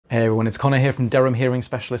Hey everyone, it's Connor here from Durham Hearing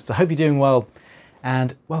Specialists. I hope you're doing well,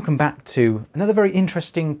 and welcome back to another very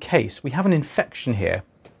interesting case. We have an infection here,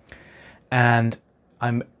 and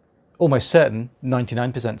I'm almost certain,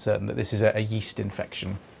 99% certain, that this is a yeast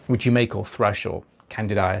infection, which you may call thrush or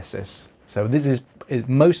candidiasis. So this is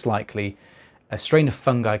most likely a strain of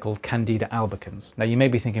fungi called Candida albicans. Now you may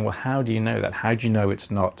be thinking, well, how do you know that? How do you know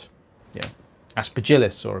it's not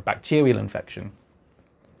Aspergillus or a bacterial infection?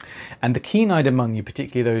 And the keen-eyed among you,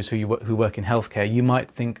 particularly those who work in healthcare, you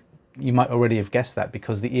might already have guessed that,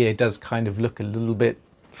 because the ear does kind of look a little bit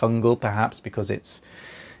fungal, perhaps because it's,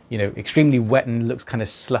 extremely wet and looks kind of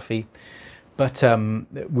sluffy, but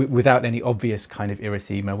without any obvious kind of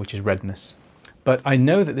erythema, which is redness. But I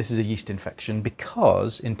know that this is a yeast infection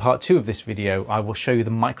because in part 2 of this video, I will show you the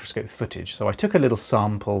microscope footage. So I took a little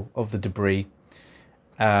sample of the debris,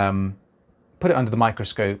 put it under the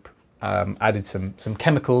microscope, added some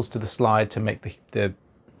chemicals to the slide to make the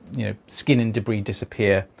skin and debris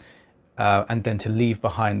disappear, and then to leave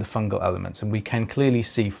behind the fungal elements. And we can clearly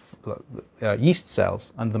see yeast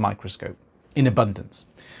cells under the microscope in abundance.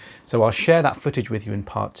 So I'll share that footage with you in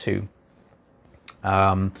part 2.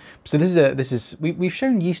 So we've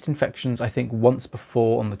shown yeast infections, I think, once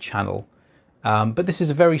before on the channel, but this is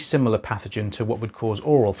a very similar pathogen to what would cause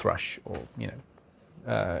oral thrush, or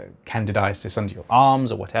candidiasis under your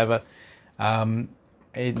arms or whatever,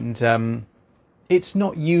 it's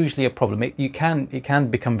not usually a problem. It can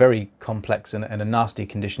become very complex and a nasty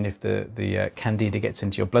condition if the candida gets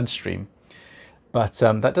into your bloodstream, but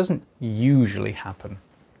that doesn't usually happen.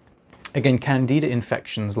 Again, candida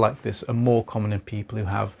infections like this are more common in people who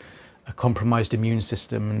have a compromised immune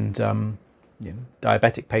system, and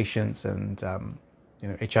diabetic patients and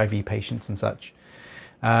HIV patients and such.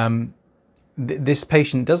 This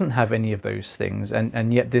patient doesn't have any of those things,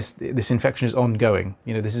 and yet this infection is ongoing.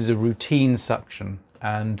 This is a routine suction,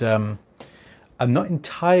 and I'm not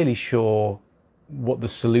entirely sure what the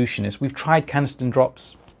solution is. We've tried Canesten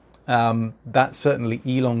drops. That certainly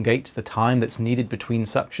elongates the time that's needed between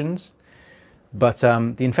suctions, but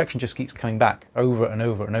the infection just keeps coming back over and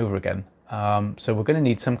over and over again. So we're going to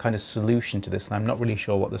need some kind of solution to this, and I'm not really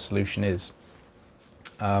sure what the solution is.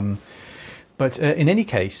 But in any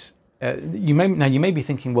case, you may be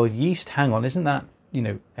thinking, well, yeast, hang on, isn't that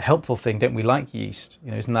a helpful thing? Don't we like yeast?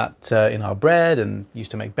 Isn't that in our bread and used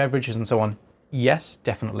to make beverages and so on? Yes,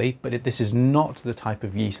 definitely, but this is not the type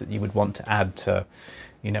of yeast that you would want to add to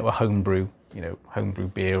a homebrew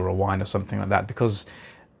beer or wine or something like that, because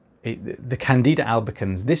the Candida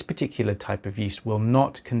albicans, this particular type of yeast, will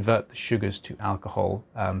not convert the sugars to alcohol.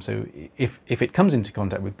 So if it comes into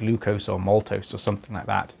contact with glucose or maltose or something like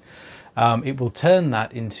that, it will turn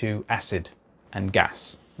that into acid and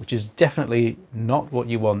gas, which is definitely not what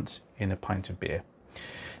you want in a pint of beer.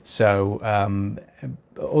 So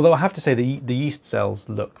although I have to say the yeast cells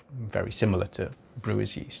look very similar to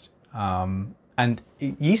brewer's yeast. And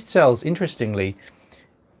yeast cells, interestingly,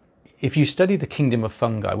 if you study the kingdom of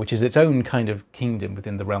fungi, which is its own kind of kingdom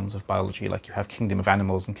within the realms of biology, like you have kingdom of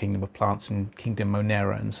animals and kingdom of plants and kingdom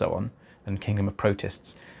Monera and so on, and kingdom of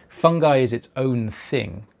protists, fungi is its own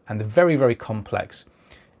thing, and they're very, very complex.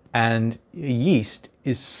 And yeast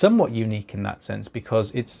is somewhat unique in that sense,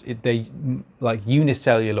 because they're like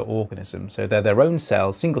unicellular organisms. So they're their own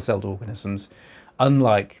cells, single-celled organisms,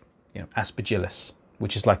 unlike Aspergillus,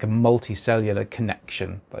 which is like a multicellular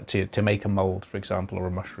connection, like to make a mold, for example, or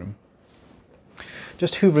a mushroom.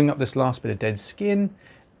 Just hoovering up this last bit of dead skin,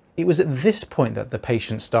 it was at this point that the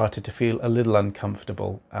patient started to feel a little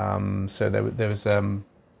uncomfortable. So there was a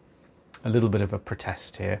little bit of a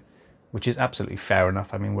protest here, which is absolutely fair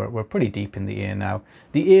enough. I mean, we're pretty deep in the ear now.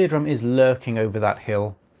 The eardrum is lurking over that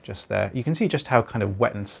hill just there. You can see just how kind of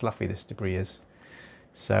wet and sluffy this debris is.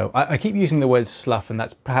 So I keep using the word slough, and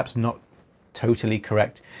that's perhaps not totally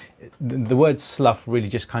correct. The word slough really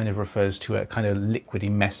just kind of refers to a kind of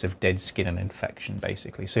liquidy mess of dead skin and infection,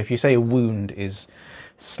 basically. So if you say a wound is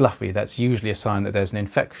sloughy, that's usually a sign that there's an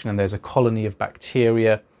infection and there's a colony of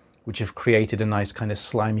bacteria which have created a nice kind of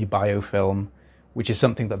slimy biofilm, which is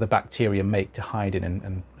something that the bacteria make to hide in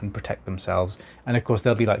and protect themselves. And of course,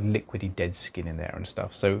 there'll be like liquidy dead skin in there and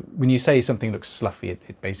stuff. So when you say something looks sloughy,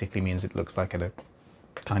 it basically means it looks like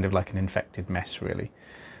kind of like an infected mess, really.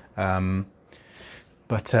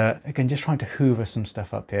 But again, just trying to hoover some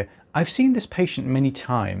stuff up here. I've seen this patient many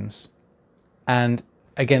times, and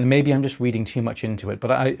again, maybe I'm just reading too much into it,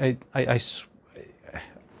 but I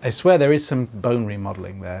swear there is some bone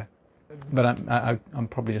remodeling there, but I'm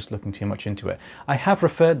probably just looking too much into it. I have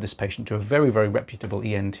referred this patient to a very, very reputable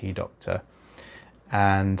ENT doctor,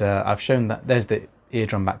 and I've shown that there's the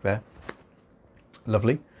eardrum back there.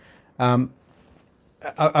 Lovely.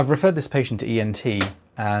 I've referred this patient to ENT,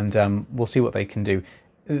 and we'll see what they can do.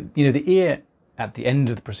 You know, the ear at the end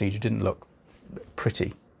of the procedure didn't look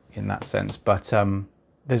pretty in that sense, but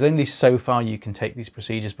there's only so far you can take these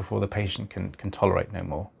procedures before the patient can tolerate no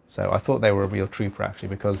more. So I thought they were a real trooper, actually,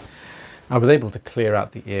 because I was able to clear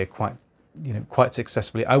out the ear quite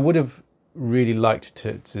successfully. I would have really liked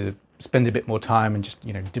to spend a bit more time and just,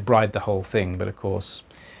 debride the whole thing, but of course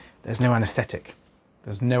there's no anesthetic.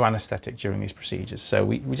 There's no anesthetic during these procedures, so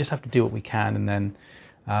we just have to do what we can. And then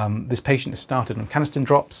this patient has started on Canesten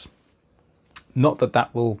drops. Not that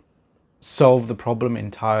that will solve the problem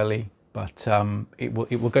entirely, but it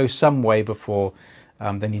will go some way before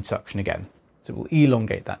they need suction again. So it will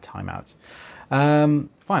elongate that time out. Fine,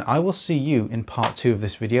 I will see you in part 2 of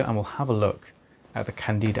this video, and we'll have a look at the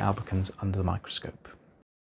Candida albicans under the microscope.